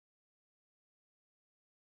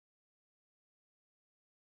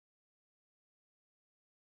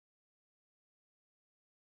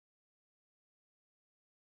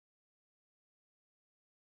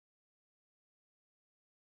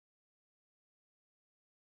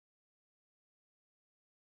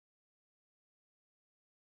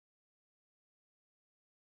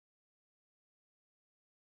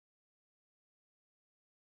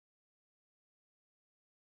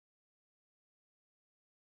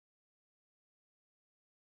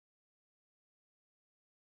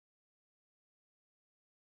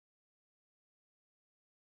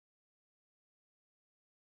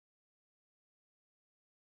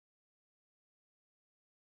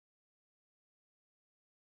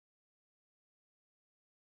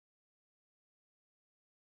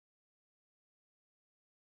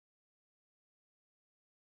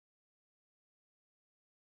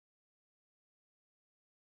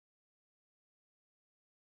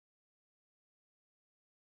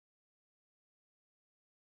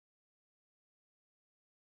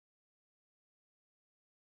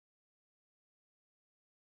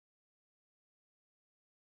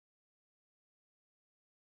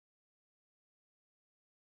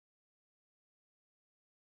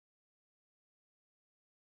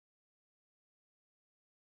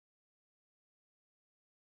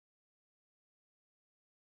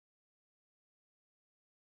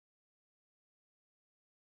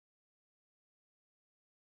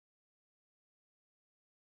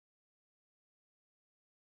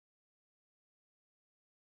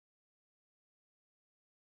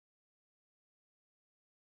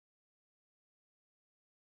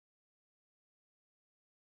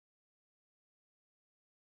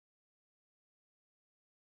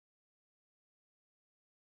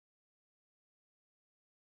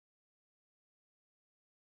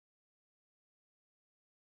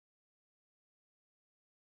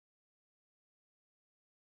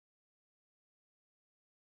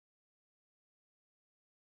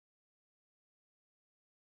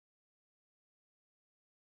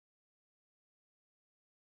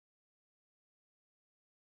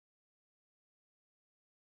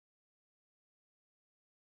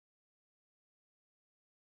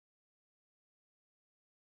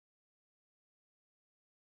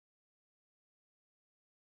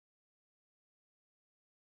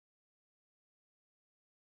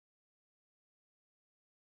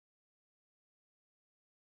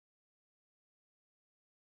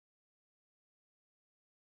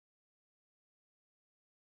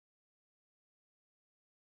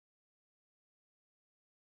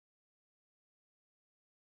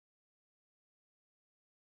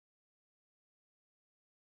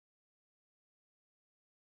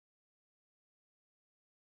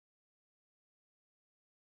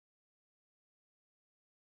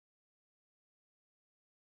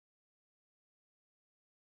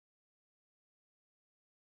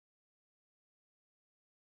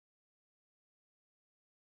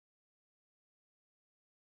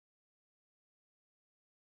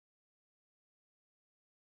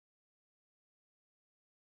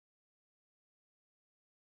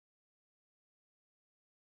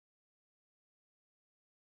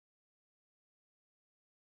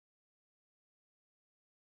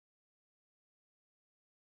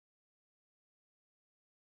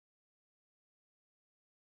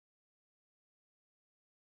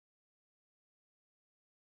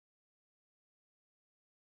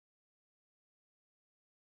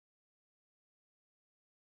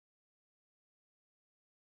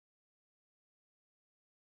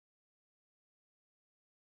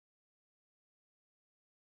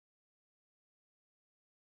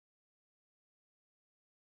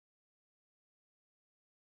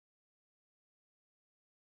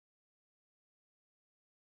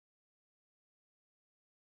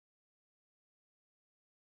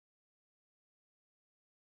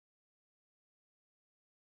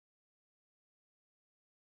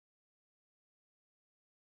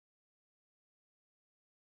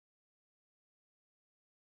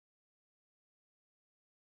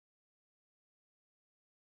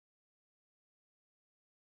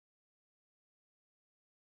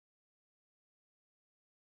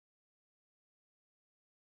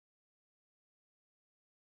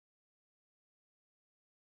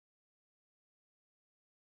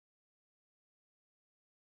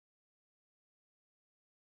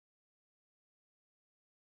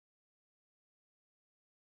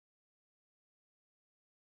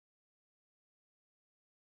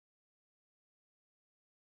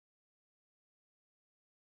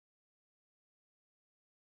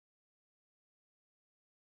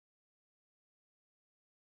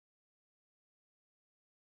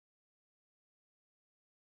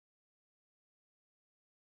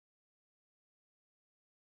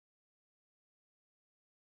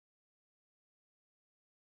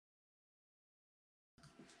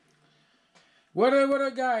What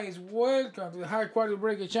up, guys? Welcome to the High Quality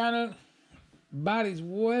Breaker channel. Buddies,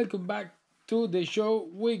 welcome back to the show.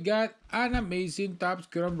 We got an amazing top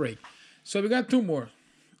scrum break. So we got two more,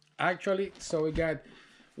 actually. So we got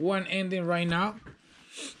one ending right now.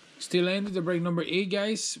 Still ending the break number 8,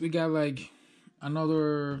 guys. We got like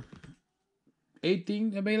another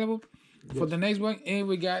 18 available for the next one. And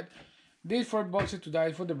we got these 4 boxes to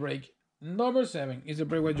die for the break. Number 7 is the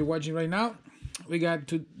break what you're watching right now. We got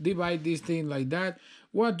to divide this thing like that.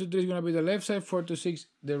 1, 2, 3 is gonna be the left side, 4 to 6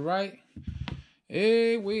 the right.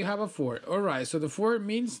 And we have a 4. Alright, so the 4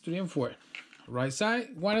 means 3 and 4. Right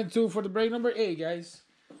side, 1 and 2 for the break number 8, guys.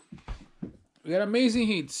 We got amazing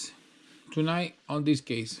hits tonight on this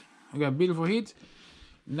case. We got beautiful hits.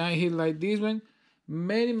 9 hits like this one.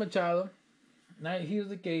 Manny Machado. 9 hits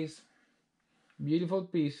the case. Beautiful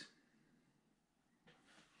piece.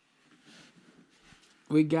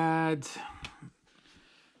 We got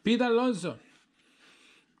Pete Alonso.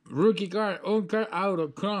 Rookie card, on card auto,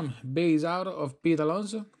 Chrome base auto of Pete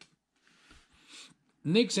Alonso.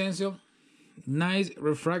 Nick Senzel. Nice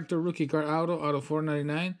refractor rookie card auto out of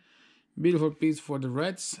 499. Beautiful piece for the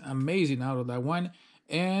Reds. Amazing out of that one.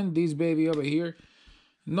 And this baby over here.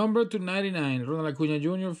 Number 299. Ronald Acuña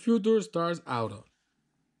Jr. Future Stars auto.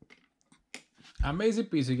 Amazing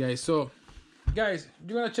piece, guys. So, guys,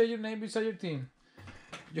 you're going to check your name beside your team.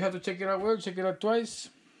 You have to check it out well, check it out twice.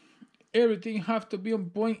 Everything have to be on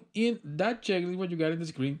point in that checklist what you got in the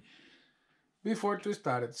screen before to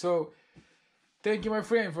start it. So, thank you, my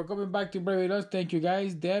friend, for coming back to Brave with us. Thank you,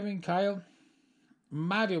 guys. Devin, Kyle,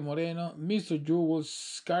 Mario Moreno, Mr.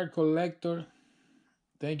 Jewels, Card Collector.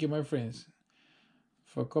 Thank you, my friends,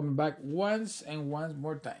 for coming back once and once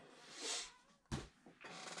more time.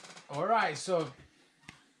 All right, so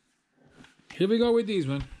here we go with this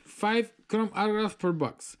one. 5 Chrome autographs per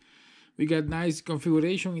box. We got nice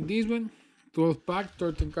configuration in this one. 12 pack,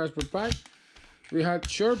 13 cards per pack. We had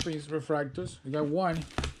short prints refractors. We got 1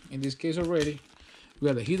 in this case already. We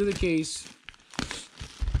got the hit of the case.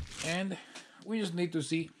 And we just need to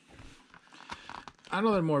see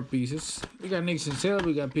another more pieces. We got Nick Senzel,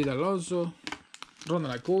 we got Pete Alonso,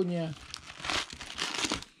 Ronald Acuña.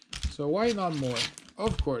 So why not more?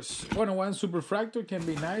 Of course, 101 super fractor can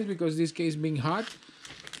be nice because this case being hot.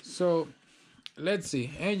 So let's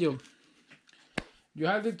see. Angel, you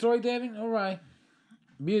have Detroit, Devin? All right,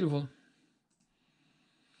 beautiful.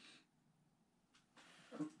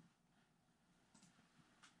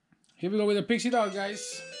 Here we go with the pixie dog,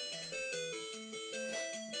 guys.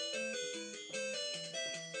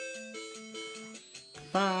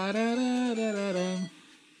 All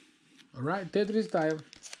right, Tetris style.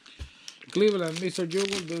 Cleveland, Mr.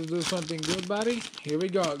 Juggle, let's do something good, buddy. Here we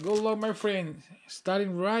go. Good luck, my friend.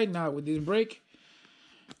 Starting right now with this break.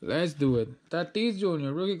 Let's do it. Tatis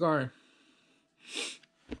Jr., rookie card.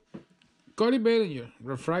 Cody Bellinger,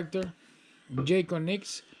 refractor. Jacob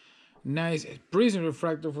Nix, nice prison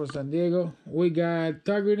refractor for San Diego. We got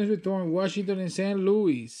Todd Green's return, Washington and St.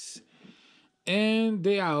 Louis. And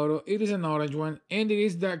the auto, it is an orange one, and it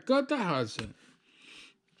is Dakota Hudson.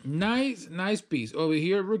 Nice piece. Over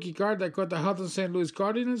here, rookie card, Dakota Hudson, St. Louis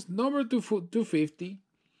Cardinals, number 250.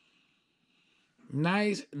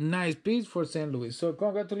 Nice piece for St. Louis. So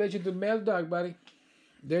congratulations to Mel Dog, buddy.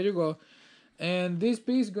 There you go. And this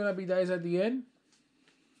piece gonna be dice at the end.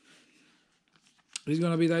 It's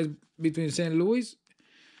gonna be dice between St. Louis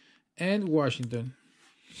and Washington.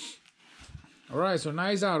 All right, so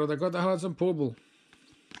nice auto. Dakota Hudson purple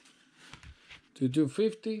to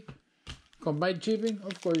 250. Combined shipping,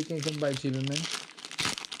 of course you can combine shipping, man.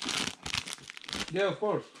 Yeah, of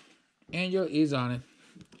course. Angel is on it.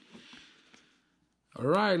 All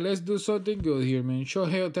right, let's do something good here, man.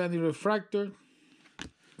 Shohei Ohtani refractor.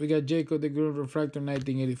 We got Jacob DeGrom refractor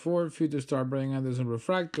 1984. Future star Brian Anderson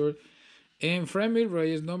refractor. And Fremil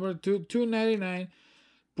Reyes number 299.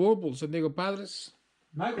 Purple San Diego Padres.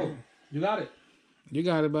 Michael, you got it. You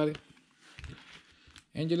got it, buddy.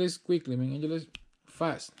 Angeles quickly, man. Angeles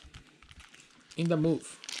fast. In the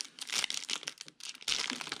move.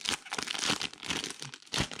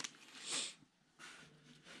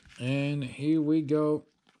 And here we go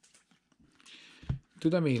to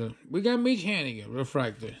the middle. We got Mitch Haniger,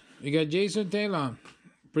 refractor. We got Jason Taylor,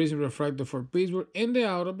 prison refractor for Pittsburgh. And the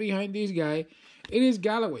auto behind this guy, it is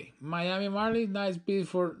Galloway. Miami Marlins, nice piece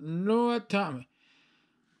for Noah Tommy.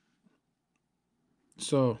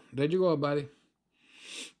 So, there you go, buddy.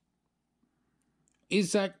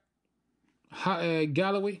 Isaac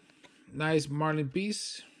Galloway, nice Marlin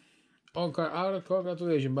piece. On card auto,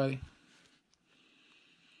 congratulations, buddy.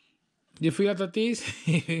 You feel Tatis?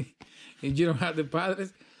 If you don't have the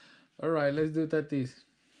Padres, all right, let's do Tatis.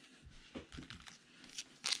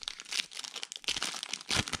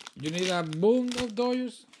 You need a boom of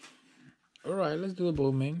Dodgers? Alright, let's do a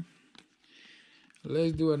boom, man.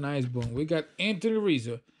 Let's do a nice boom. We got Anthony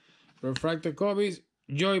Rizzo, refractor Kobe's,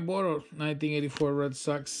 Joey Boro, 1984 Red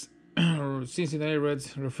Sox, Cincinnati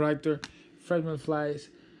Reds, refractor, freshman flies,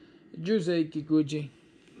 Yusei Kikuchi.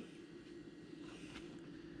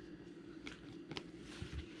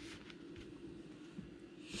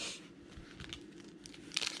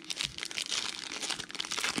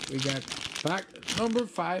 We got pack number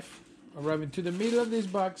 5 arriving to the middle of this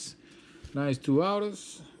box. Nice 2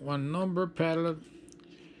 autos, 1 number paddler.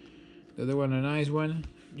 The other one a nice one.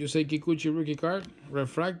 Yusei Kikuchi rookie card.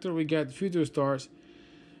 Refractor, we got Future Stars,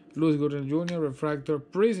 Luis Gordon Jr. refractor,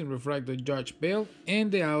 Prison refractor, Judge Bell,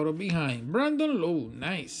 and the auto behind Brandon Lowe.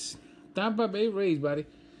 Nice. Tampa Bay Rays, buddy.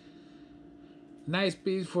 Nice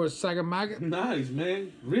piece for Sagamaga. Nice,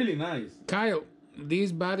 man. Really nice. Kyle,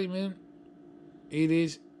 this body, man, it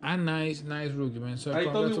is a nice rookie, man. So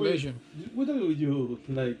congratulations. We told you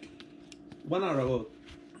like 1 hour ago.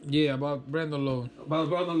 Yeah, about Brandon Lowe. About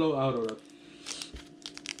Brandon Lowe out of that.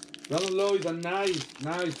 Brandon Lowe is a nice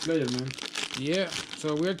player, man. Yeah,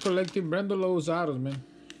 so we're collecting Brandon Lowe's autos, man.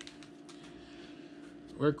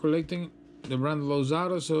 We're collecting the Brandon Lowe's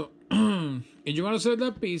autos. So if you want to sell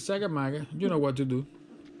that piece, Sagamaga, you know what to do.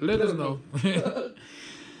 Let us know.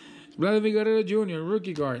 Vladimir Guerrero Jr.,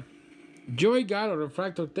 rookie card. Joey Gallo,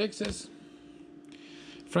 refractor, Texas.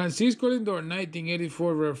 Francisco Lindor,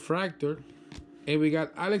 1984 refractor. And we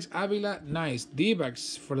got Alex Avila, nice.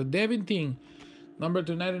 D-backs for the Devin team. Number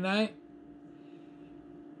 299.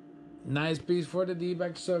 Nice piece for the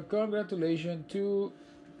D-backs. So congratulations to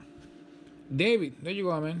David. There you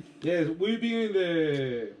go, man. Yes, we've been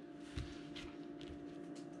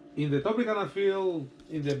in the Tropicana field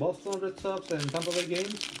in the Boston Red Sox and Tampa Bay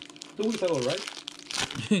games 2 weeks ago, right?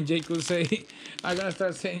 Jake could say, I'm gonna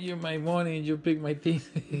start sending you my money and you pick my team.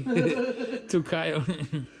 To Kyle.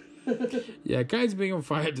 Yeah, Kyle's being on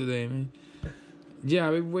fire today, man.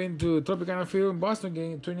 Yeah, we went to Tropicana Field in Boston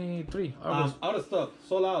game 23. Out of stock,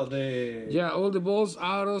 sold out. Yeah, all the balls,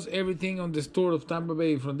 autos, everything on the store of Tampa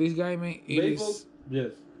Bay from this guy, man. Yes.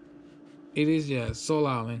 It is, yeah, sold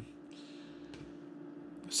out, man.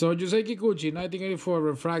 So Yusei Kikuchi, 1984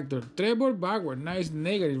 refractor. Trevor Bauer, nice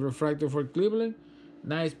negative refractor for Cleveland.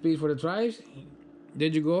 Nice piece for the Tribes. There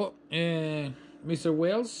you go, Mr.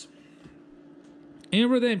 Wells. In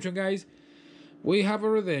redemption, guys, we have a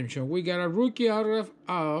redemption. We got a rookie out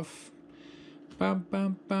of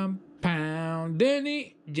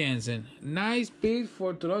Danny Jansen. Nice piece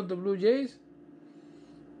for Toronto Blue Jays.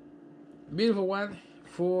 Beautiful one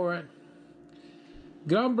for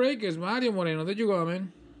Groundbreakers, Mario Moreno. There you go,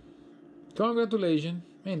 man. Congratulations.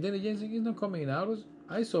 Man, Danny Jansen is not coming in autos.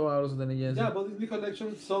 I saw autos of Danny Jansen. Yeah, but in the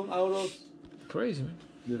collection, some autos. Crazy, man.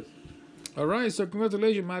 Yes. All right, so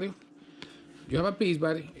congratulations, Mario. You have a piece,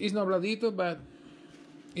 buddy. It's not bladito, but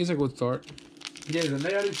it's a good start. Yeah, the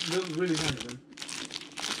negative looks really nice, man.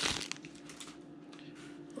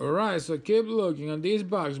 All right, so keep looking on this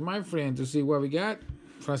box, my friend, to see what we got.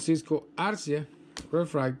 Francisco Arcia,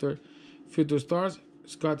 refractor. Future Stars,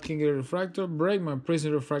 Scott Kingery, refractor. Bregman,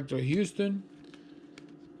 Prison refractor, Houston.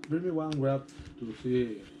 Bring me one grab to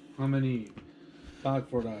see how many pack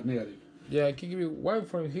for the negative. Yeah, I can give you one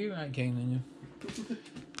from here. I can.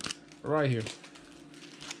 Right here.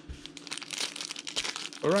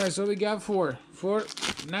 All right, so we got four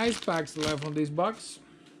nice packs left on this box.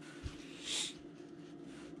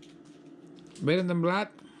 Better than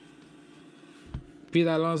Black. Pete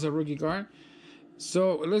Alonso rookie card.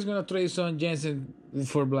 So let's gonna trade some Jensen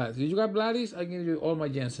for Black. If you got Bladdies, I give you all my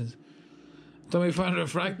Jensens. Tommy Fan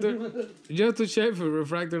refractor. Justin Sheffield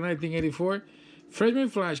refractor 1984. Freshman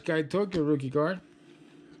Flash Kai Tokyo rookie card.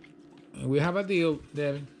 And we have a deal,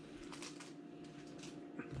 Devin.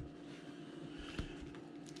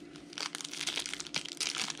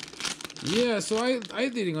 Yeah, so I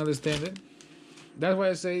didn't understand it. That's why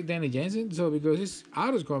I say Danny Jansen. So because his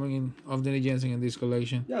autos coming in of Danny Jansen in this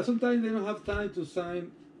collection. Yeah, sometimes they don't have time to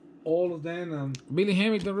sign all of them. Billy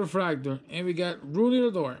Hamilton refractor, and we got Rudy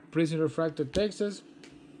Odor, Prison refractor, Texas,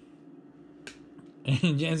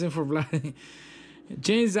 and Jansen for black.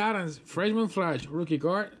 James Adams, freshman flash, rookie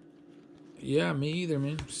card. Yeah, me either,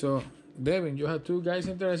 man. So Devin, you have two guys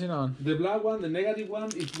interested on. The black one, the negative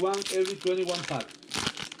one, is one every 21 pack.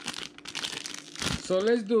 So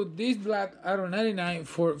let's do this black out of 99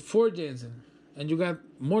 for 4 Jensen. And you got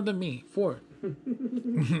more than me, 4.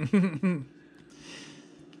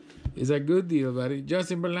 It's a good deal, buddy.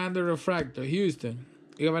 Justin Verlander refractor, Houston.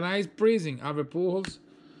 You have a nice prison, Albert Pujols.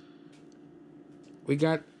 We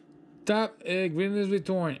got Top Greenness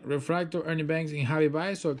Return, Refractor, Ernie Banks, and Javi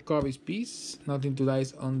Baez. So Kobe's piece. Nothing to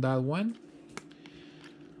dice on that one.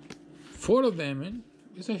 4 of them, man.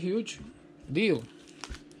 It's a huge deal.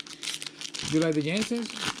 You like the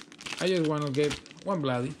Jensens? I just want to get one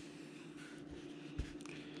bloody.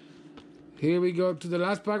 Here we go to the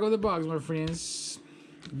last pack of the box, my friends.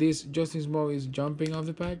 This Justin Smoke is jumping off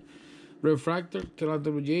the pack. Refractor,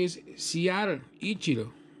 Toronto Blue Jays, Seattle,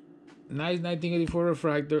 Ichiro. Nice 1984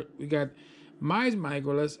 refractor. We got Miles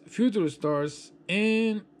Michaelas, Future Stars,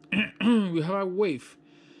 and we have a wave.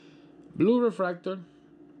 Blue refractor.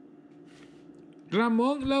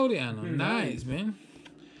 Ramon Laureano. Nice, man.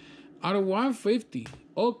 Out of 150.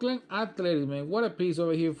 Oakland Athletics, man. What a piece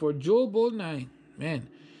over here for Joe Bull 9. Man,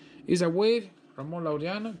 it's a wave. Ramon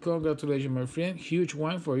Laureano. Congratulations, my friend. Huge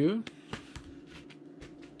one for you.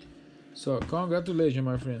 So, congratulations,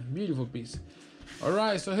 my friend. Beautiful piece. All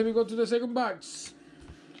right, so here we go to the second box.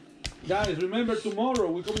 Guys, remember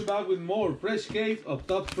tomorrow we're coming back with more fresh case of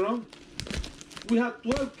TOPPS Chrome. We have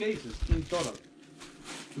 12 cases in total.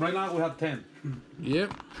 Right now we have 10.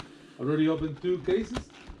 Yep. Already opened 2 cases.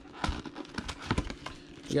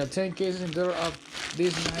 We got 10 cases in total of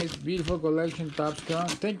this nice, beautiful collection, TOPPS Chrome.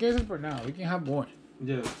 10 cases for now. We can have more.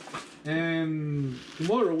 Yeah. And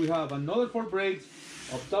tomorrow we have another 4 breaks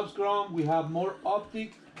of TOPPS Chrome. We have more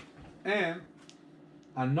optic and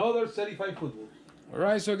another certified football. All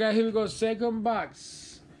right, so guys, here we go. Second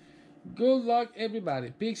box. Good luck,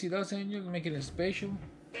 everybody. Pixie does Angel making it special.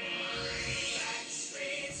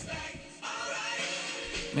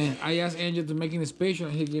 Man, I asked Angel to make it special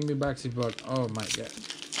and he gave me Backseat Buck. Oh my god.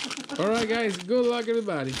 All right, guys. Good luck,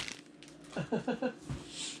 everybody.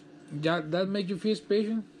 That make you feel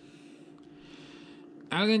special?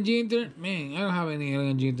 Allen Ginter, man, I don't have any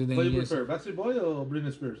Allen Ginter. What do you prefer, Backstreet Boy or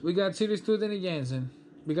Britney Spears? We got Series 2 Danny Jansen.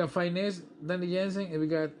 We got Finesse Danny Jansen, and we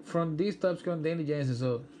got from these TOPPS Chrome Danny Jansen.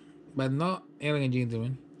 So, but not Allen Ginter,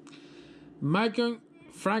 man. Michael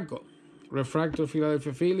Franco, Refractor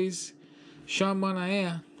Philadelphia Phillies. Sean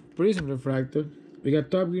Manaea, Prism Refractor. We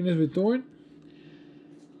got Top Greenness Return.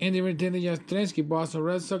 And the returning Jastrzemski, Boston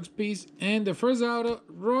Red Sox piece. And the first auto,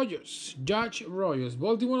 Rogers, Josh Rogers,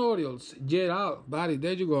 Baltimore Orioles, Gerald, buddy,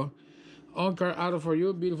 there you go. On-card auto for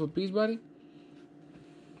you, beautiful piece, buddy.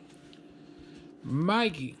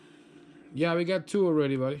 Mikey, yeah, we got 2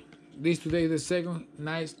 already, buddy. This today is the second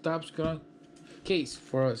nice TOPPS Chrome case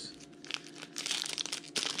for us.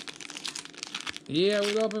 Yeah,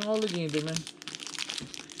 we'll open all the Ginter, man.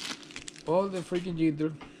 All the freaking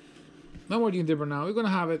Ginter. No more Ginter for now. We're gonna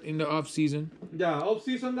have it in the off season. Yeah, off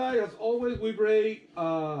season, guys. As always, we break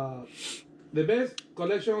the best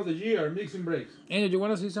collection of the year, mixing breaks. Angel, you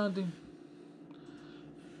wanna see something?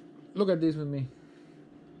 Look at this with me.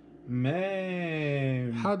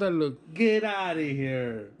 Man, How'd that look? get out of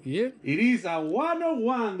here. Yeah. It is a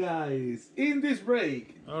 101, guys, in this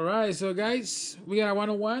break. All right, so guys, we got a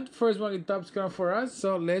 101. First one in TOPPS Chrome for us,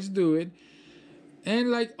 so let's do it.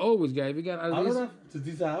 And like always, guys, we got at least Autograph? Is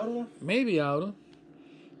this an autograph? maybe auto.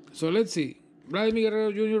 So let's see. Vladimir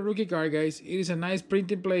Guerrero Jr. rookie card, guys. It is a nice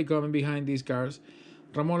print and play coming behind these cards.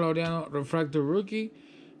 Ramon Laureano refractor rookie.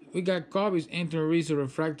 We got Kobe's Anthony Rizzo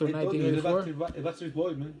refractor 1984. Backstreet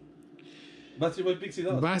Boy, man. Backstreet Boy Pixie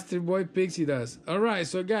does. Bastard Boy Pixie does. All right,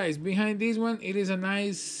 so guys, behind this one, it is a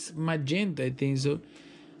nice magenta, I think so.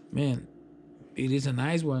 Man, it is a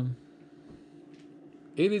nice one.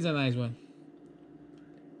 It is a nice one.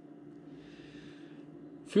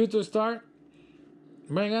 Future star,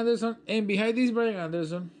 Brian Anderson, and behind this Brian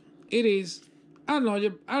Anderson, it is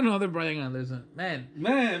another Brian Anderson. Man,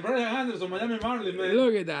 Man, Brian Anderson, Miami Marlins, man.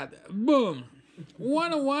 look at that. Boom.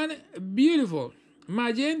 101, beautiful.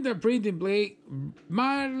 Magenta print and play.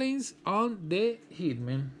 Marlins on the hit,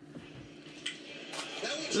 man.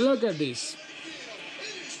 Look at this.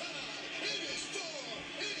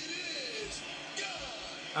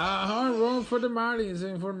 A hard run for the Marlins.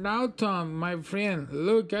 And for now, Tom, my friend,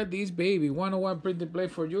 look at this baby. 101 print and play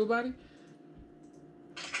for you, buddy.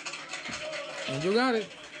 And you got it.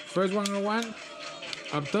 First 101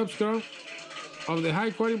 of TOPPS Chrome of the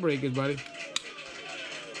high quality breakers, buddy.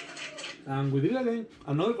 And we did it again.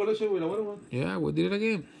 Another collection with a 101. Yeah, we did it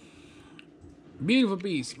again. Beautiful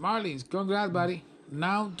piece. Marlins, congrats, buddy.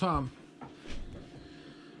 Now, Tom.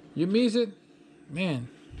 You miss it? Man.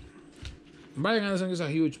 Brian Anderson is a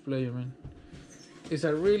huge player, man. He's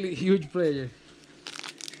a really huge player.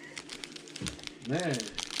 Man,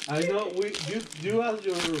 I know you asked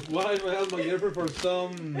your wife, I asked my girlfriend for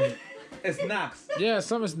some snacks. Yeah,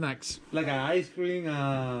 some snacks. Like an ice cream,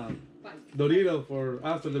 Dorito for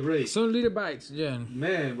after the break. Some little bites, yeah.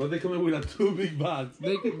 Man, but they come in with a 2 big bags.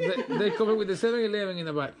 They come in with the 7-Eleven in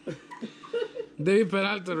the back. David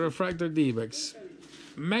Peralta refractor D-backs.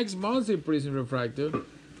 Max Monsi prison refractor.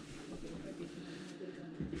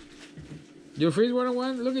 Your first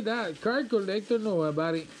 101, look at that. Card collector Noah,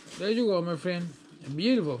 buddy. There you go, my friend.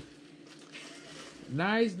 Beautiful.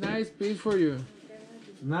 Nice piece for you.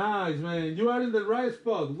 Nice, man. You are in the right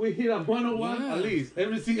spot. We hit a 101 at least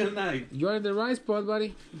every single night. You are in the right spot,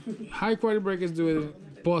 buddy. High quality breakers do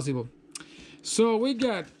it possible. So we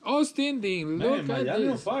got Austin Dean. Look Man, at Miami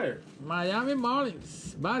this. on fire. Miami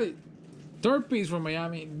Marlins, buddy. Third piece from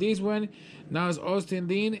Miami. This one now is Austin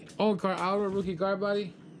Dean. On card outer rookie card,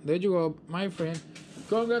 buddy. There you go, my friend.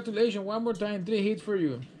 Congratulations one more time. 3 hits for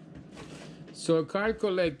you. So card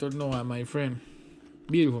collector Noah, my friend.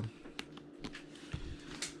 Beautiful.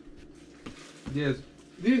 Yes.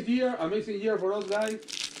 This year, amazing year for us guys.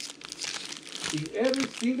 In every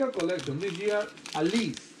single collection this year, at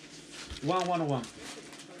least 101.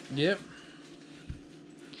 Yep.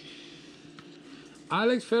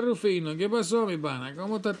 Alex Ferrufino, ¿qué pasó, mi pana?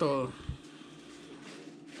 ¿Cómo está todo?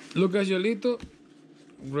 Lucas Yolito,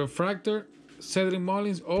 refractor. Cedric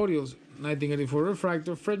Mullins, Orioles, 1984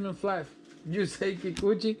 refractor. Freshman Flash, Yusei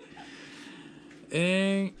Kikuchi,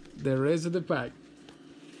 and the rest of the pack.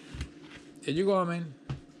 There you go, man.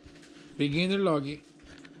 Beginner lucky.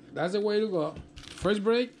 That's the way to go. First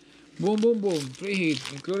break, boom, boom, boom. 3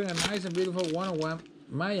 hits, including a nice and beautiful 101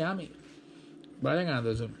 Miami. Brian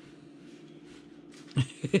Anderson.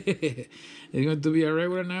 It's going to be a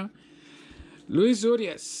regular now. Luis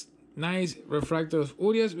Urias. Nice refractor of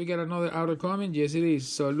Urias. We got another outer comment. Yes, it is.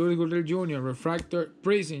 So, Louis Gurriel Jr., refractor,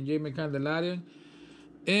 prison, Jamie Candelarian.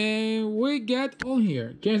 And we got on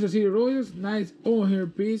here Kansas City Royals. Nice on here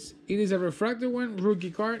piece. It is a refractor one,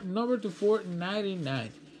 rookie card, number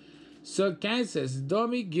 499. So, Kansas,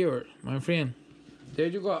 Domi Gear, my friend. There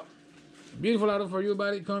you go. Beautiful auto for you,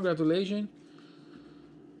 buddy. Congratulations.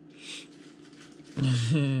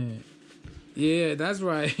 Yeah, that's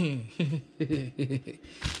right.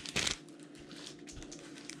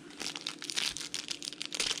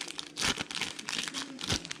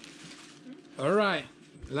 All right,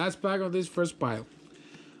 last pack of this first pile.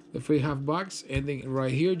 The free half box ending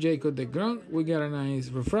right here. Jacob DeGrom. We got a nice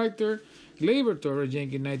refractor. Gleyber Torres,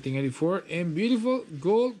 Yankee 1984. And beautiful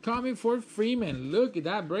gold coming for Freeman. Look at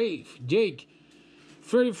that brave. Jake.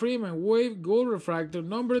 Freddie Freeman, wave gold refractor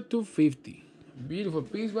number 250. Beautiful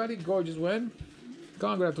piece, buddy. Gorgeous one.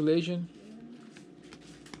 Congratulations.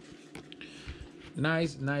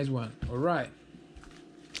 Nice one. All right.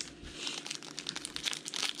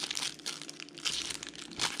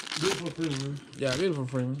 Beautiful Freeman. Yeah, beautiful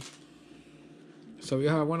Freeman. So we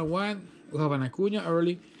have 101. We have an Acuna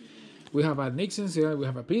early. We have a Nixon Sale. We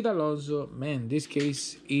have a Pete Alonso. Man, this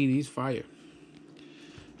case, it is fire.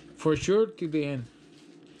 For sure, till the end.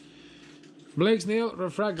 Blake Snell,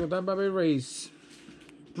 refractor, Tampa Bay Rays.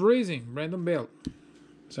 Prison, Brandon Bell.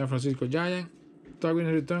 San Francisco Giant.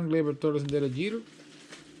 Tarwin return, Gleyber Torres, and Derek Jeter.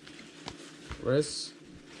 Rest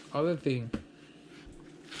of the thing.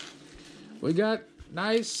 We got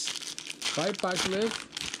nice 5 packs left.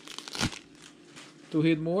 2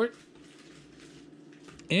 hit more.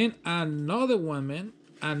 And another one, man.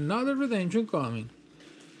 Another redemption coming.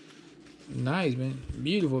 Nice, man.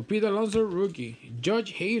 Beautiful. Pete Alonso, rookie.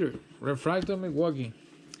 Judge Hader, refractor, Milwaukee.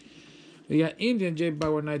 We got Indian J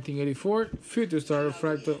Bauer 1984. Future star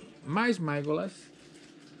refractor, Miles Michaelas.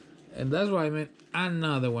 And that's why, man.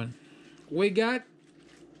 Another one. We got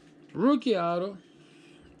rookie auto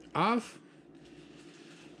of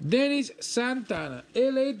Dennis Santana,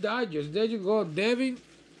 LA Dodgers. There you go, Devin.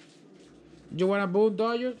 You want a Boone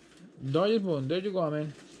Dodger? Dodgers Boone. There you go,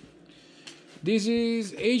 man. This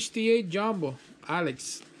is HTA Jumbo,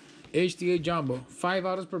 Alex. HTA Jumbo. 5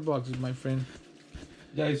 autos per box, my friend.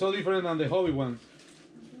 Yeah, it's so different than the hobby ones.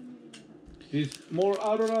 It's more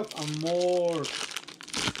autograph and more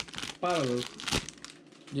parallel.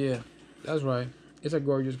 Yeah, that's right. It's a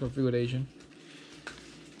gorgeous configuration.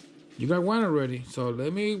 You got one already, so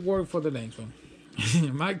let me work for the next one.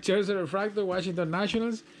 Mike Scherzer, refractor, Washington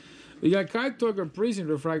Nationals. We got Kyle Tucker, prison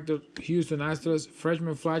refractor, Houston Astros.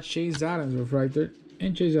 Freshman Flash, Chase Adams, refractor,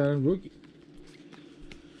 and Chase Adams, rookie.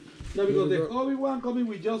 No, because the hobby one coming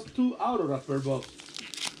with just 2 autographs per box.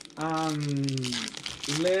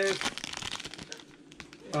 Less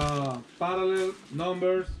parallel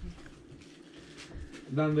numbers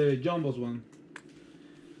than the Jumbos one.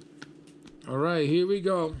 All right, here we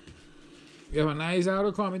go. We have a nice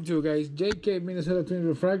auto coming too, guys. JK, Minnesota Twins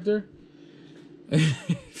refractor.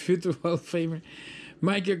 Future Hall of Famer.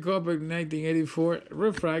 Michael Copper, 1984,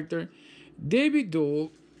 refractor. David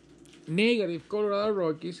Dole, negative, Colorado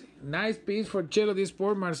Rockies. Nice piece for Chelo de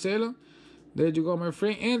Sport, Marcelo. There you go, my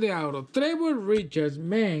friend. And the auto. Trevor Richards,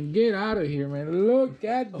 man, get out of here, man. Look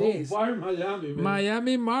at this. Fire Miami, man.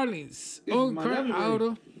 Miami Marlins. On card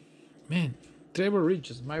auto. Man, Trevor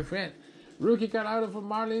Richards, my friend. Rookie card auto for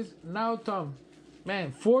Marlins. Now Tom.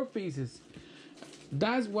 Man, 4 pieces.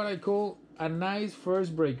 That's what I call a nice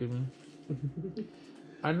first breaker, man.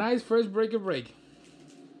 A nice first breaker break.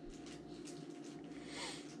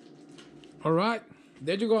 All right.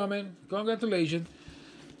 There you go, man. Congratulations.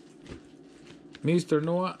 Mr.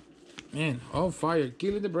 Noah, man, on fire,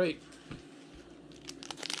 killing the break.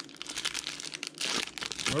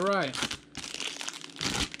 All right.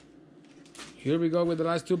 Here we go with the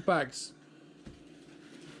last 2 packs.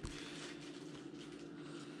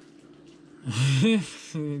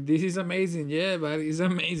 This is amazing. Yeah, but it's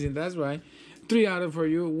amazing. That's right. 3 out of for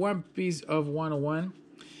you. 1 piece of 101.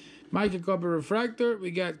 Michael Copper refractor. We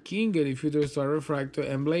got Kingery Future Star refractor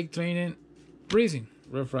and Blake Training Prison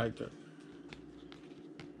refractor.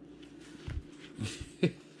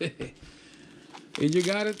 If you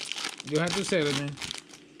got it, you have to sell it, man.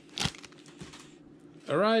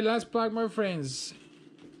 All right, last pack, my friends.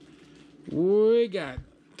 We got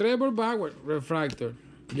Trevor Bauer refractor,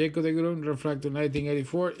 Jacob DeGrom refractor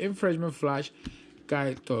 1984, and freshman flash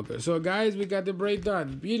Kyle Tucker. So guys, we got the break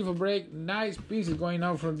done. Beautiful break, nice pieces going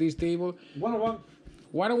out from this table. 101.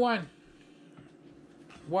 101.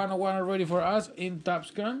 101 already for us in Top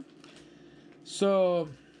Scrum. So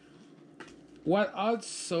what else?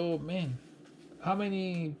 So man, how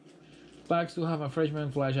many packs do have a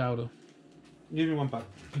freshman flash auto? Give me 1 pack.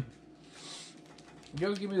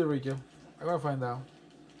 Just give me the retail. I gotta find out.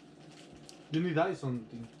 You need dice on the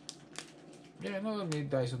thing. Yeah, no, I don't need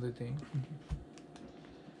dice on the thing.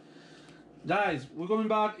 Guys, we're coming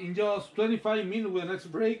back in just 25 minutes with the next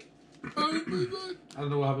break. Oh my god. I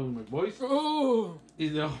don't know what happened with my voice. Oh.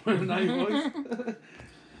 Is the nice voice?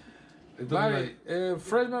 Like,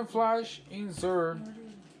 freshman flash insert.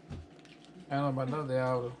 I know, but not the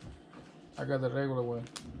auto. I got the regular one.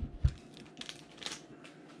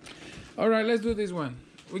 All right, let's do this one.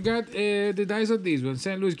 We got the dice of this one.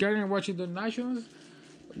 St. Louis Cardinals, Washington Nationals.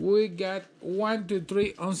 We got 1 to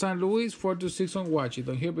 3 on St. Louis, 4 to 6 on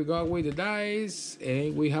Washington. Here we go with the dice,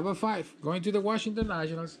 and we have a 5 going to the Washington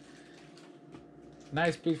Nationals.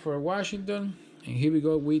 Nice pick for Washington, and here we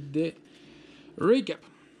go with the recap.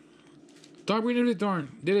 Top winner return: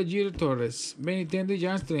 Derek Torres, Benintendi,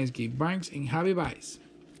 Jan Strensky, Banks, and Javi Baez.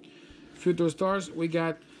 Future stars: we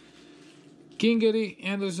got Kingery,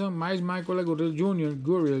 Anderson, Miles Michael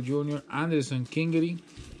Gurriel Jr., Anderson, Kingery.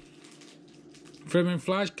 Freshman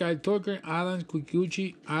Flash, Kyle Tucker, Adams,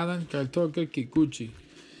 Kikuchi, Adams, Kyle Tucker, Kikuchi.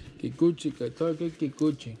 Kikuchi, Kyle Tucker,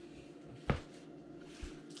 Kikuchi.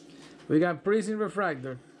 We got Prison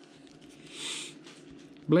Refractor.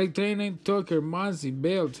 Blake Training, Tucker, Monsi,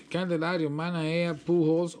 Belt, Candelario, Manaea,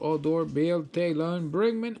 Pujols, Odor, Bale, Taylor,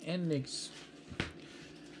 Bregman, and Knicks.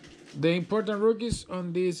 The important rookies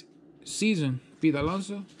on this season: Pete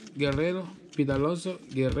Alonso, Guerrero,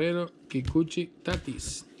 Kikuchi,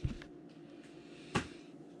 Tatis.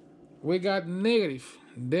 We got negative: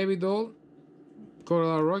 David Dole,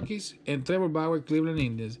 Colorado Rockies, and Trevor Bauer, Cleveland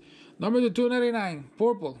Indians. Number 299,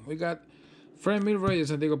 purple. We got Frank Mil Reyes,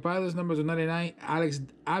 Santiago Padres. Number 299, Alex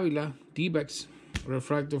Avila, D-backs,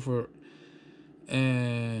 refractor for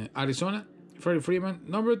Arizona. Freddie Freeman.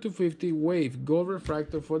 Number 250, Wave, gold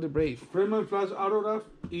refractor for the Braves. Freeman Flash autograph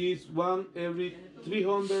is 1 every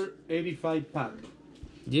 385 pack.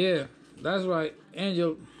 Yeah, that's right.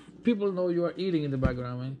 Angel, people know you are eating in the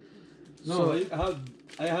background, man. No, so,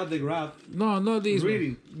 I have the graph. No, not this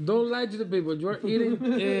reading. One. Don't lie to the people. You are eating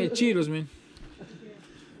Cheetos, man.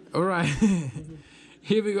 All right.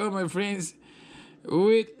 Here we go, my friends,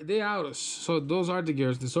 with the autos. So those are the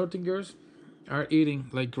girls. The sorting girls are eating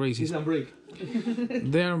like crazy. He's on break.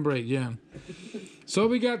 They're on break, yeah. So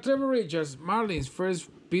we got Trevor Richards, Marlins,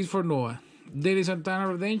 first piece for Noah. Denny Santana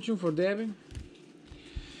redemption for Devin.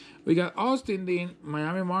 We got Austin Dean,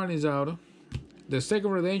 Miami Marlins auto. The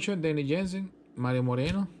second redemption, Danny Jensen, Mario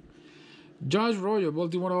Moreno. Josh Royo,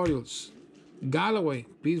 Baltimore Orioles. Galloway,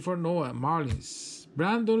 piece for Noah, Marlins.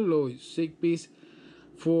 Brandon Lloyd, 6 piece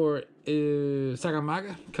for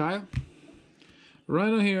Sagamaga, Kyle.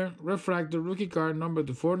 Rhino here, refractor, rookie card, number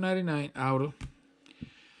 499, auto.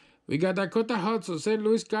 We got Dakota Hudson, St.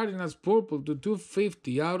 Louis Cardinals, purple to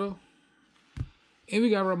 250, auto. And we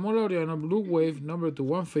got Ramon Laureano, blue wave, number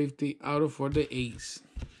 150, auto for the A's.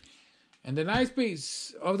 And the nice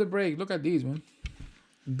piece of the break, look at these, man.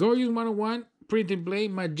 Gorgeous 101, print and play,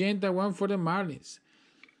 magenta 1 for the Marlins.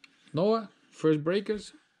 Noah, first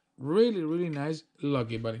breakers. Really, really nice.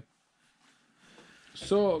 Lucky, buddy.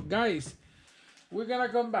 So, guys, we're gonna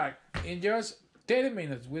come back in just 30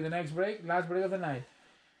 minutes with the next break, last break of the night.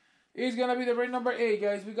 It's gonna be the break number 8,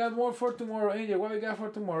 guys. We got more for tomorrow. Angel, what we got for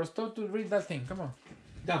tomorrow? Stop to read that thing. Come on.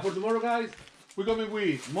 Yeah, for tomorrow, guys, we're coming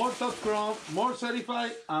with more Top Chrome, more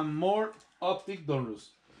Certified, and more Optic Donruss.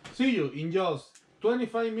 See you in just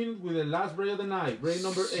 25 minutes with the last break of the night, break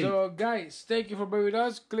number 8. So, guys, thank you for being with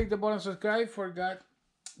us. Click the button subscribe.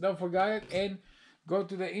 Don't forget it, and go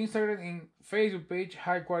to the Instagram and Facebook page,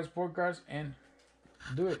 High Quality Sport Cars, and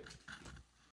do it.